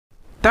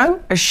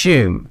Don't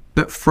assume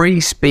that free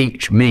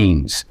speech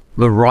means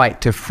the right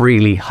to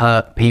freely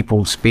hurt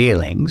people's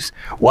feelings.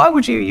 Why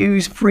would you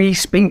use free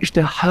speech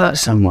to hurt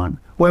someone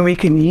when we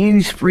can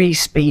use free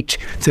speech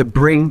to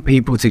bring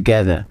people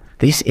together?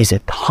 This is a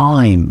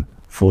time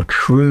for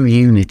true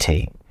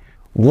unity.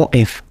 What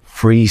if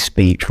free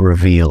speech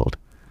revealed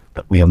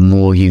that we are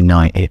more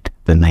united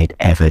than they'd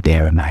ever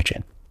dare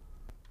imagine?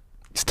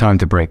 It's time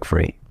to break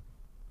free.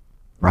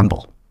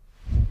 Rumble.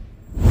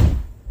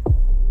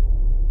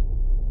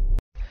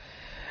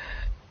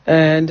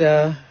 And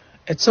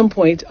at some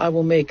point, I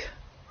will make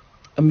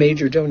a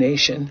major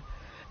donation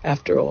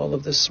after all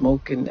of the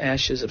smoke and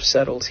ashes have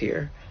settled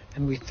here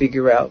and we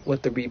figure out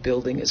what the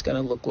rebuilding is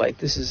going to look like.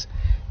 This is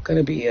going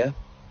to be a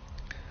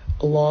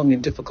long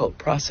and difficult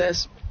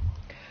process.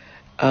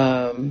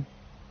 But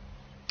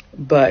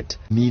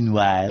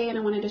meanwhile, and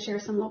I wanted to share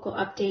some local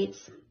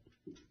updates,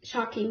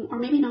 shocking or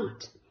maybe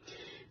not.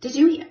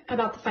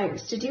 About the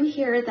fires? Did you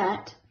hear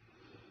that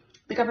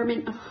the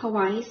government of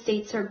Hawaii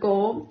states their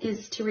goal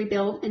is to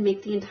rebuild and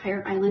make the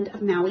entire island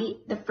of Maui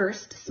the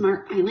first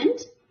smart island?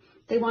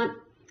 They want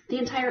the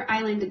entire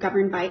island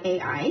governed by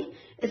AI,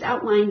 as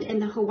outlined in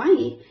the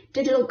Hawaii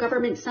Digital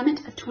Government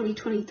Summit of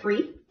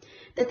 2023,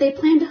 that they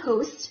plan to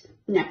host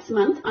next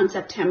month on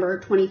September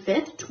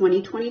 25th,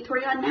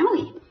 2023 on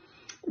Maui.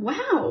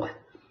 Wow.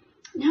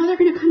 Now they're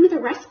going to come to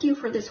the rescue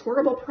for this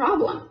horrible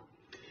problem.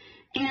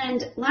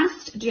 And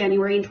last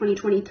January in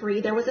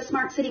 2023, there was a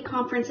Smart City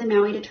conference in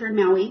Maui to turn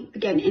Maui,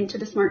 again, into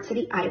the Smart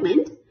City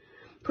Island,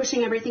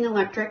 pushing everything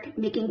electric,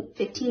 making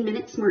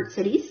 15-minute smart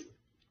cities.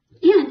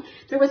 And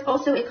there was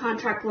also a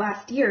contract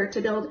last year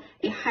to build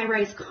a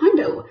high-rise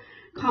condo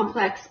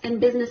complex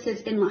and businesses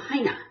in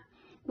Lahaina,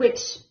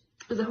 which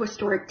was a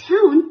historic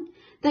town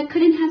that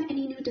couldn't have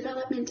any new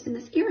development in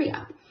this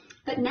area.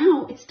 But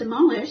now it's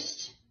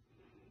demolished.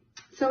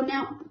 So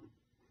now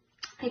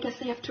I guess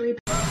they have to rebuild.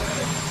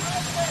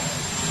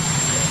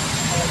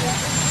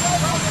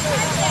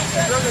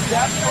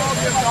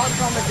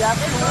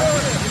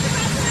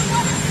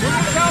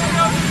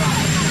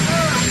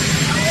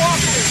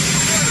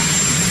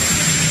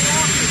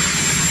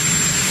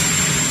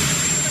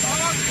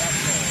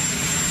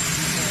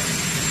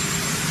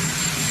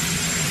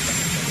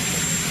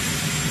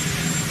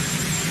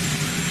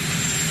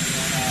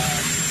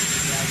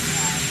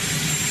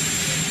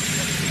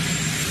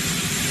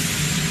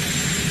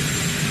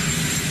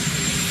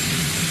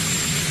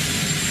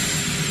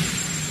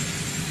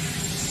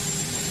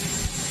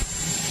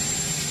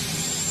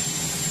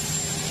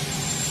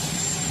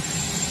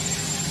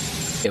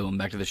 Welcome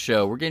back to the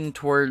show. We're getting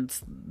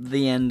towards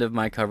the end of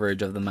my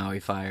coverage of the Maui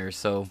fire,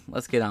 so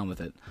let's get on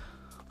with it.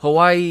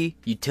 Hawaii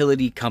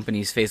utility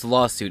companies face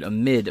lawsuit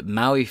amid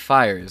Maui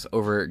fires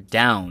over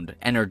downed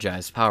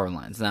energized power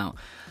lines. Now,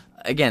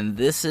 again,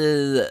 this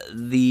is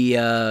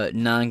the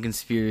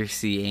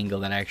non-conspiracy angle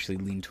that I actually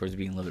lean towards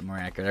being a little bit more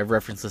accurate. I've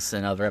referenced this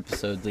in other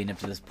episodes leading up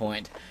to this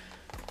point.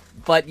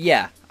 But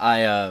yeah,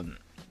 I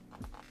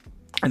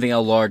think a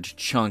large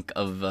chunk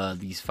of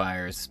these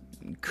fires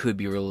could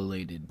be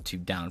related to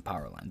downed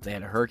power lines. They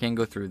had a hurricane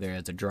go through there.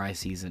 It's a dry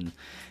season,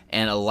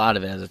 and a lot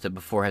of it, as I said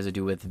before, has to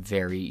do with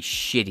very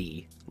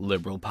shitty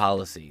liberal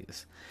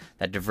policies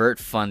that divert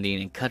funding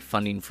and cut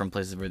funding from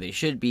places where they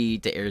should be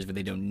to areas where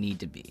they don't need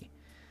to be,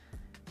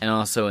 and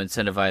also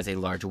incentivize a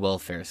large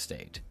welfare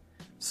state.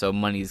 So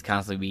money is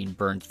constantly being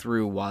burned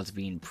through while it's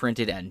being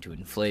printed, adding to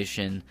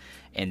inflation,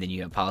 and then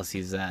you have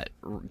policies that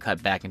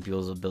cut back on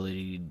people's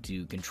ability to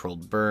do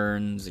controlled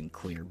burns and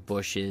clear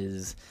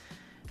bushes.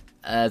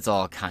 That's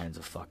all kinds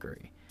of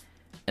fuckery.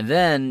 And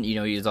then,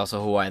 there's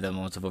also Hawaii that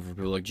wants to vote for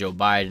people like Joe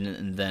Biden,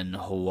 and then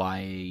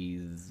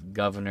Hawaii's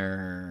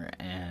governor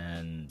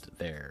and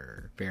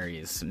their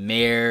various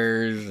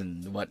mayors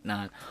and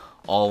whatnot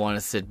all want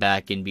to sit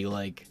back and be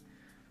like,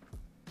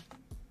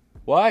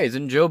 why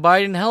isn't Joe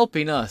Biden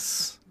helping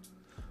us?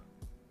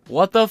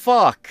 What the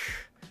fuck?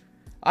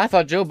 I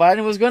thought Joe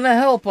Biden was going to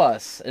help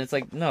us. And it's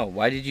like, no,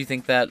 why did you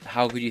think that?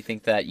 How could you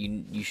think that?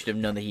 You should have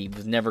known that he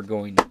was never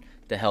going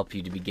to help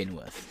you to begin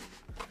with.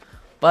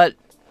 But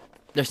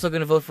they're still going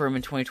to vote for him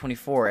in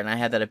 2024, and I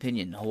had that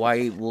opinion.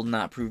 Hawaii will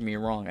not prove me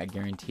wrong, I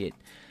guarantee it.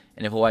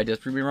 And if Hawaii does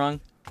prove me wrong,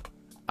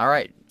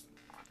 alright,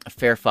 a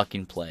fair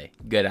fucking play.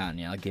 Good on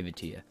you, I'll give it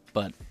to you.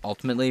 But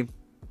ultimately,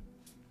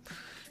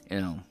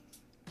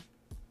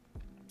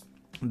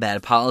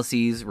 bad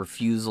policies,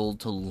 refusal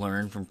to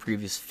learn from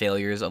previous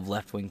failures of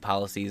left-wing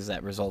policies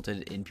that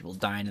resulted in people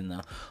dying in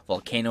the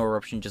volcano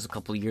eruption just a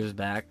couple of years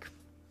back.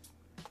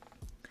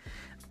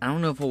 I don't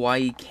know if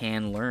Hawaii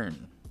can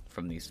learn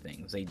from these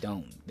things. They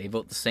don't. They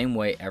vote the same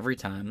way every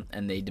time,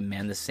 and they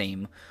demand the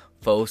same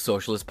faux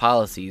socialist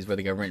policies where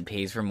the government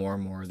pays for more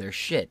and more of their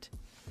shit.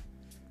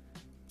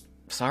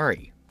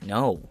 Sorry.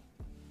 No.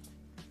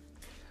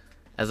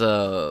 As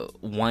a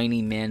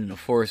whiny man in a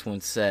forest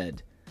once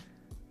said,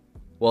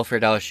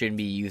 welfare dollars shouldn't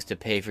be used to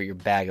pay for your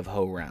bag of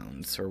hoe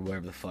rounds, or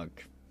whatever the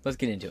fuck. Let's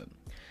get into it.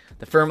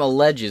 The firm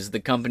alleges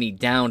the company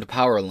downed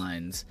power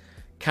lines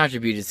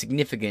contributed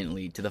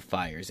significantly to the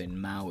fires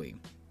in Maui.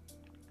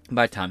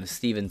 By Thomas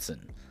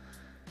Stevenson.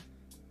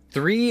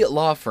 3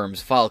 law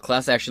firms filed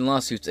class action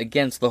lawsuits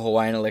against the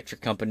Hawaiian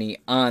Electric Company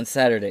on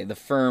Saturday. The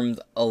firms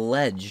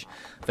allege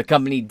the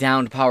company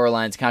downed power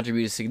lines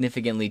contributed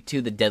significantly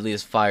to the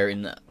deadliest fire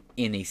in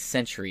a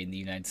century in the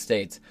United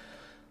States.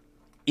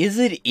 Is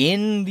it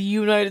in the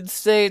United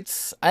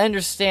States? I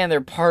understand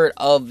they're part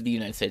of the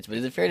United States, but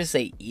is it fair to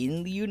say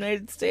in the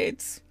United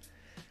States?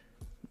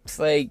 It's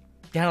like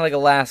kind of like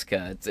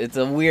Alaska. It's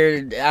a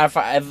weird.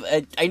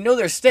 I know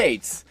they're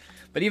states,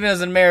 but even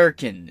as an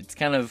American, it's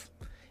kind of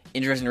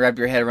interesting to wrap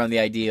your head around the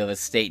idea of a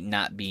state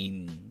not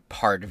being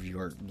part of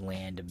your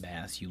land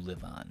mass you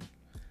live on.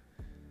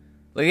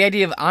 Like, the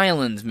idea of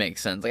islands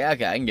makes sense. Like,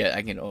 okay,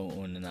 I can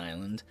own an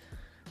island,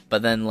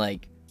 but then,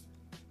 like,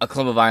 a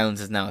clump of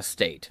islands is now a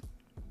state.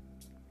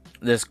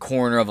 This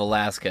corner of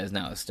Alaska is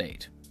now a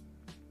state.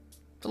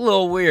 It's a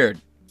little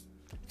weird.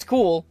 It's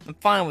cool. I'm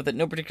fine with it.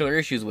 No particular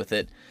issues with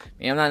it. I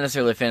mean, I'm not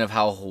necessarily a fan of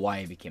how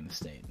Hawaii became a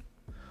state,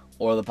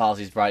 or the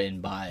policies brought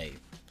in by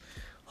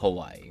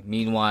Hawaii.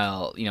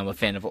 Meanwhile, I'm a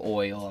fan of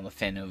oil, I'm a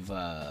fan of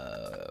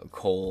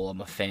coal,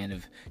 I'm a fan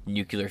of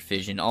nuclear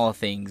fission, all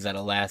things that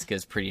Alaska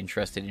is pretty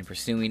interested in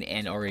pursuing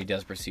and already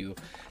does pursue.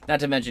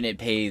 Not to mention it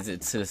pays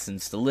its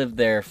citizens to live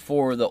there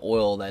for the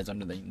oil that is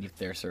underneath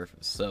their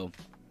surface. So,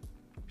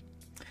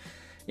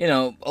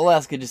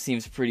 Alaska just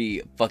seems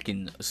pretty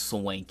fucking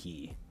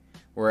swanky.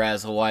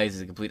 Whereas Hawaii is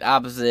the complete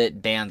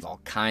opposite, bans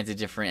all kinds of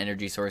different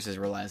energy sources,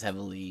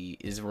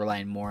 is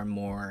relying more and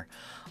more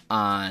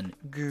on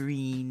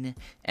green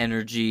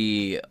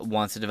energy,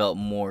 wants to develop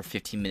more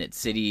 15-minute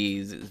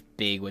cities, is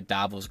big with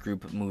Davos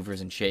group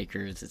movers and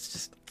shakers. It's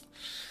just,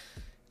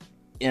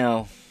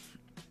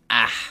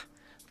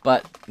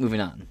 But,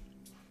 moving on.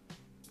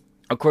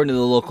 According to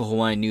the local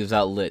Hawaiian news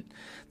outlet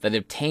that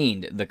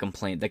obtained the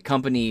complaint, the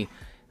company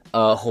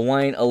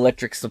Hawaiian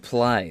Electric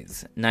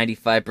supplies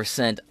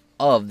 95%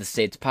 of the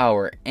state's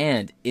power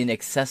and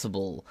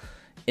inaccessibly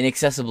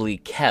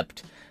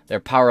kept their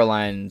power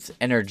lines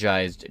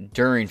energized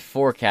during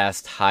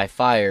forecast high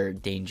fire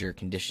danger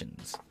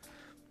conditions.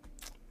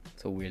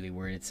 It's a weirdly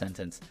worded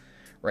sentence.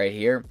 Right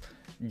here,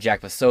 Jack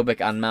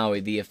Posobiec on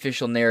Maui, the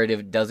official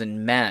narrative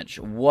doesn't match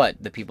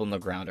what the people on the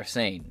ground are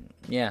saying.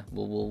 Yeah,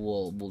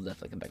 we'll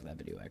definitely come back to that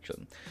video,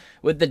 actually.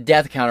 With the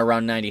death count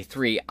around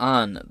 93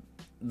 on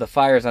the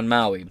fires on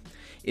Maui,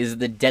 is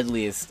the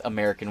deadliest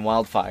American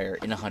wildfire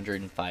in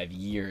 105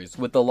 years.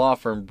 With the law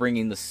firm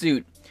bringing the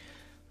suit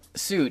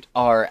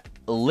are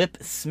Lip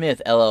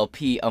Smith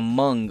LLP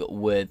among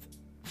with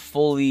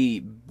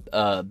Foley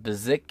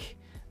Bezic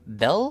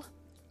Bell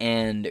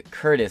and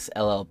Curtis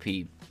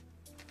LLP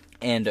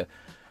and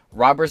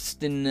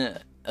Robertson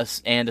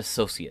and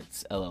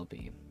Associates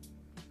LLP.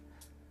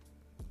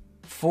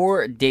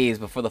 4 days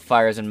before the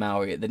fires in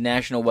Maui, the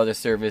National Weather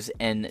Service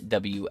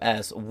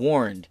NWS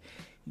warned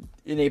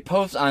in a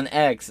post on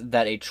X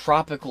that a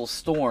tropical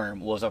storm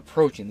was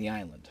approaching the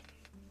island.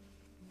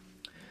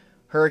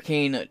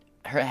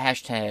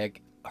 Hashtag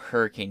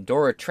Hurricane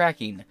Dora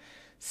tracking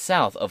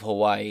south of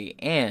Hawaii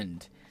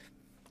and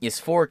is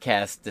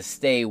forecast to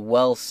stay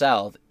well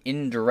south.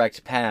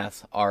 Indirect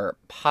paths are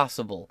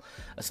possible,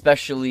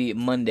 especially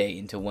Monday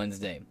into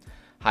Wednesday.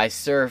 High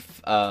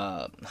surf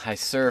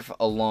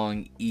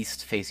along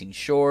east-facing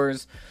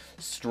shores,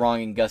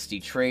 strong and gusty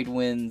trade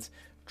winds,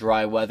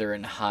 dry weather,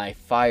 and high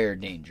fire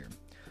danger.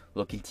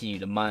 We'll continue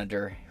to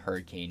monitor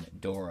Hurricane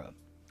Dora.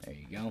 There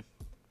you go.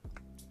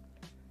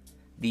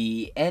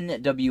 The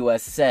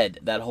NWS said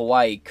that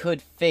Hawaii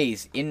could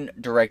face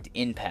indirect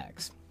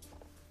impacts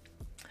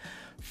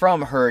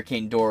from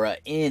Hurricane Dora.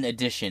 In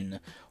addition,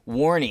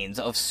 warnings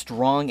of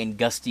strong and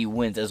gusty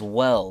winds as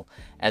well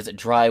as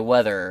dry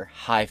weather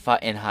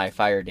and high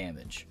fire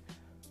damage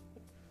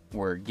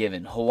were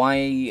given.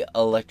 Hawaii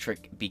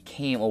Electric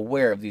became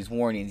aware of these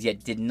warnings,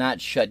 yet did not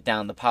shut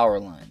down the power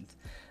lines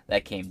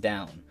that came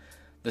down.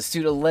 The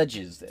suit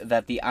alleges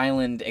that the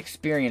island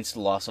experienced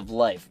loss of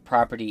life,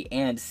 property,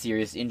 and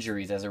serious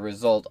injuries as a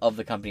result of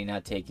the company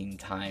not taking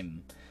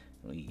timely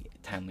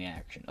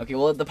action. Okay,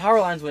 well, the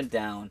power lines went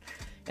down,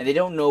 and they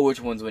don't know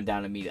which ones went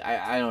down immediately.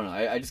 I don't know.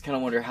 I just kind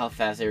of wonder how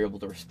fast they were able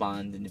to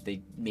respond, and if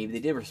maybe they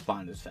did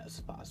respond as fast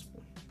as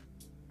possible.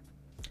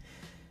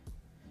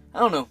 I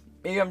don't know.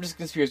 Maybe I'm just a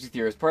conspiracy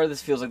theorist. Part of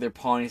this feels like they're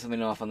pawning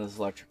something off on this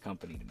electric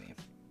company to me.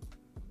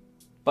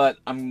 But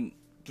I'm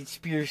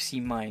conspiracy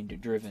mind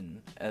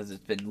driven, as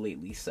it's been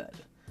lately said.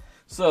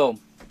 So,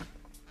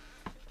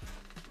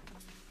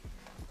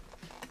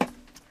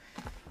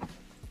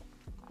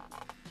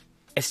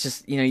 it's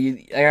just,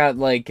 I got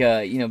like,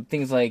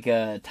 things like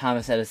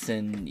Thomas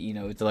Edison,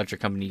 its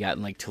electric company got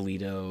in like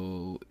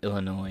Toledo,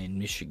 Illinois, and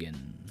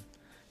Michigan.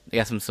 They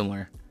got some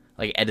similar,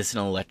 like Edison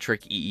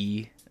Electric,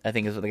 EE, I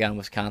think is what they got in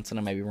Wisconsin.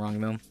 I might be wrong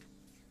though.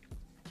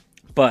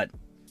 But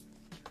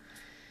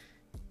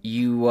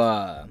you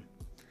have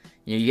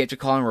to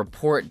call and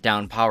report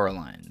down power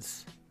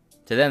lines.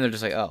 To them, they're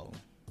just like, a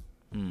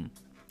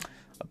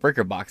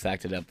breaker box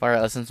acted up. All right,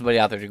 let's send somebody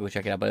out there to go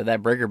check it out. But if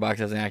that breaker box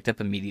doesn't act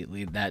up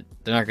immediately, that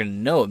they're not going to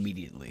know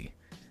immediately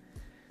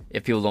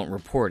if people don't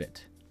report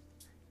it.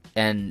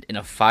 And in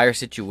a fire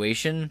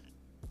situation,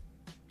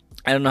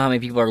 I don't know how many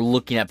people are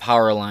looking at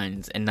power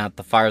lines and not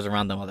the fires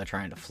around them while they're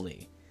trying to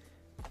flee.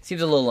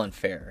 Seems a little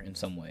unfair in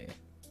some way.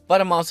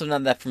 But I'm also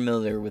not that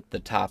familiar with the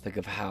topic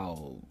of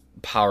how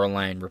power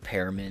line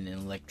repairmen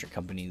and electric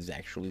companies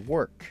actually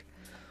work.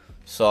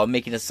 So I'm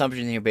making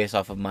assumptions here based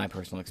off of my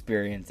personal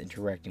experience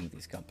interacting with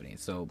these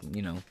companies. So,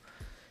 you know,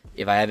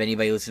 if I have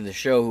anybody listening to the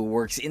show who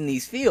works in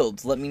these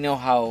fields, let me know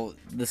how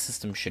the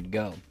system should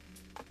go.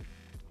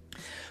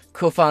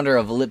 Co-founder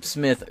of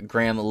Lipsmith,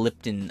 Graham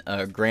Lipsmith,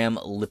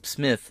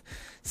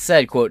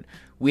 said, quote,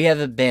 "We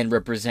have been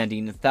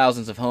representing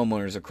thousands of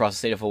homeowners across the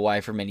state of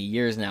Hawaii for many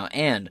years now,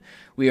 and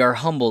we are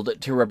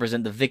humbled to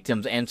represent the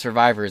victims and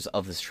survivors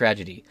of this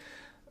tragedy.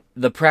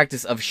 The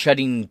practice of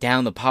shutting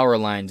down the power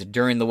lines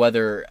during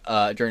weather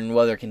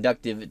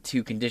conducive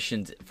to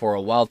conditions for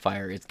a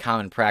wildfire is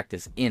common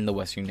practice in the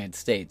western United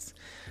States.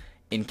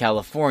 In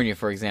California,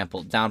 for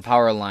example, downed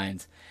power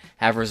lines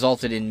have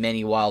resulted in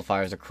many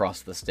wildfires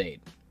across the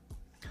state."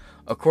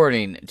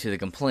 According to the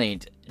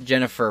complaint,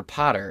 Jennifer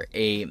Potter,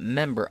 a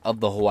member of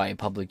the Hawaii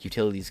Public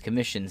Utilities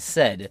Commission,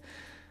 said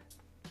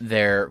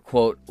there,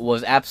 quote,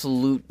 "was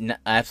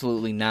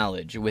absolutely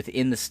knowledge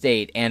within the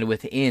state and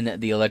within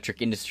the electric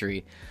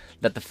industry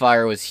that the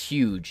fire was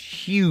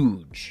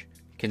huge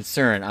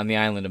concern on the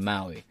island of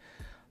Maui."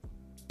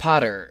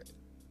 Potter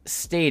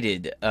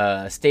stated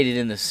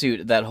in the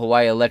suit that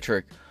Hawaii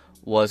Electric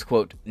was,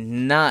 quote,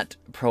 "not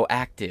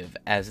proactive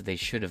as they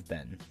should have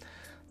been."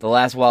 The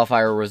last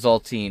wildfire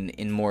resulting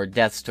in more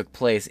deaths took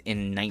place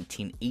in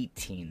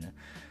 1918,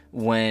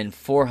 when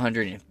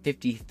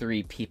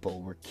 453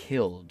 people were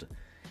killed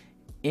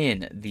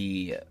in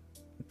the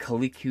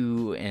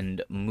Kaliku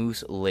and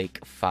Moose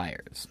Lake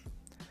fires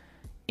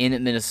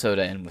in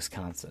Minnesota and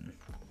Wisconsin.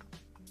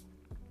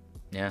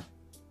 Yeah.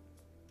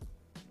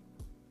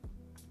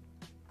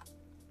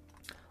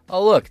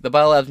 Oh, look, the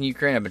biolabs in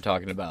Ukraine I've been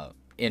talking about.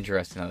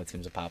 Interesting how that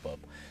seems to pop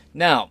up.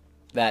 Now,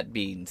 that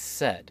being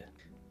said,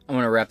 I'm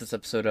going to wrap this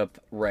episode up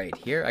right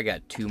here. I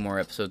got 2 more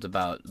episodes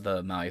about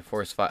the Maui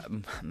fires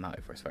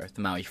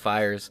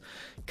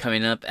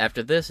coming up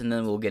after this, and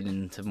then we'll get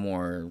into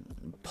more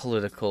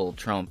political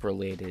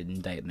Trump-related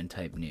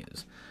indictment-type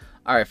news.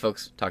 All right,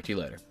 folks. Talk to you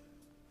later.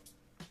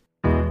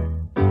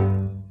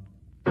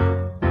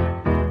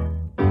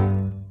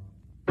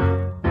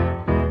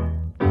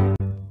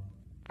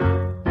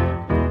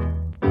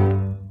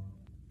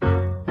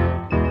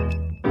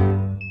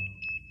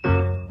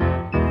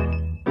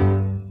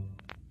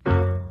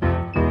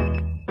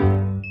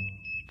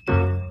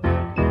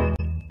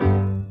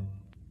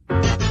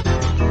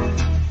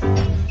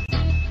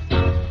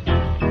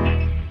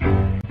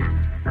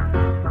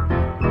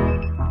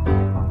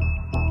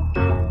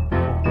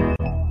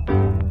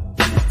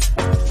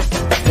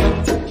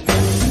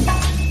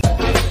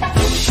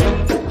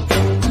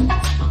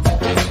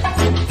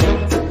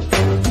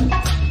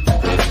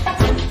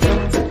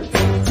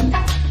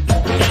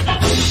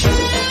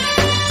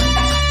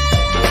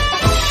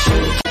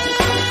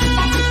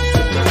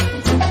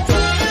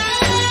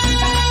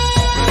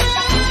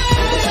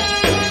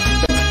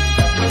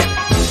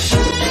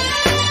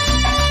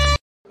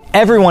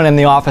 Everyone in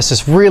the office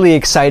is really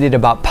excited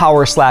about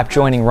Power Slap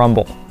joining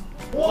Rumble.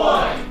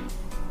 1,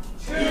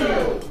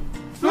 2,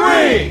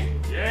 3!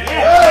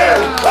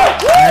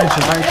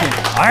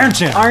 Iron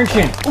Chin.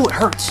 Ooh, it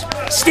hurts.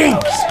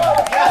 Stings!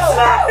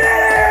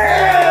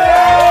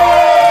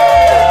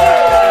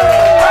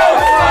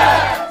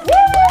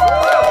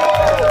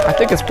 I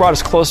think it's brought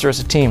us closer as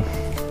a team.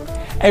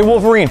 Hey,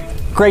 Wolverine,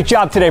 great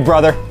job today,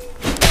 brother.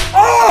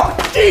 Oh,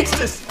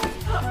 Jesus!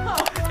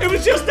 It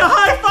was just a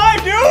high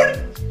five, dude!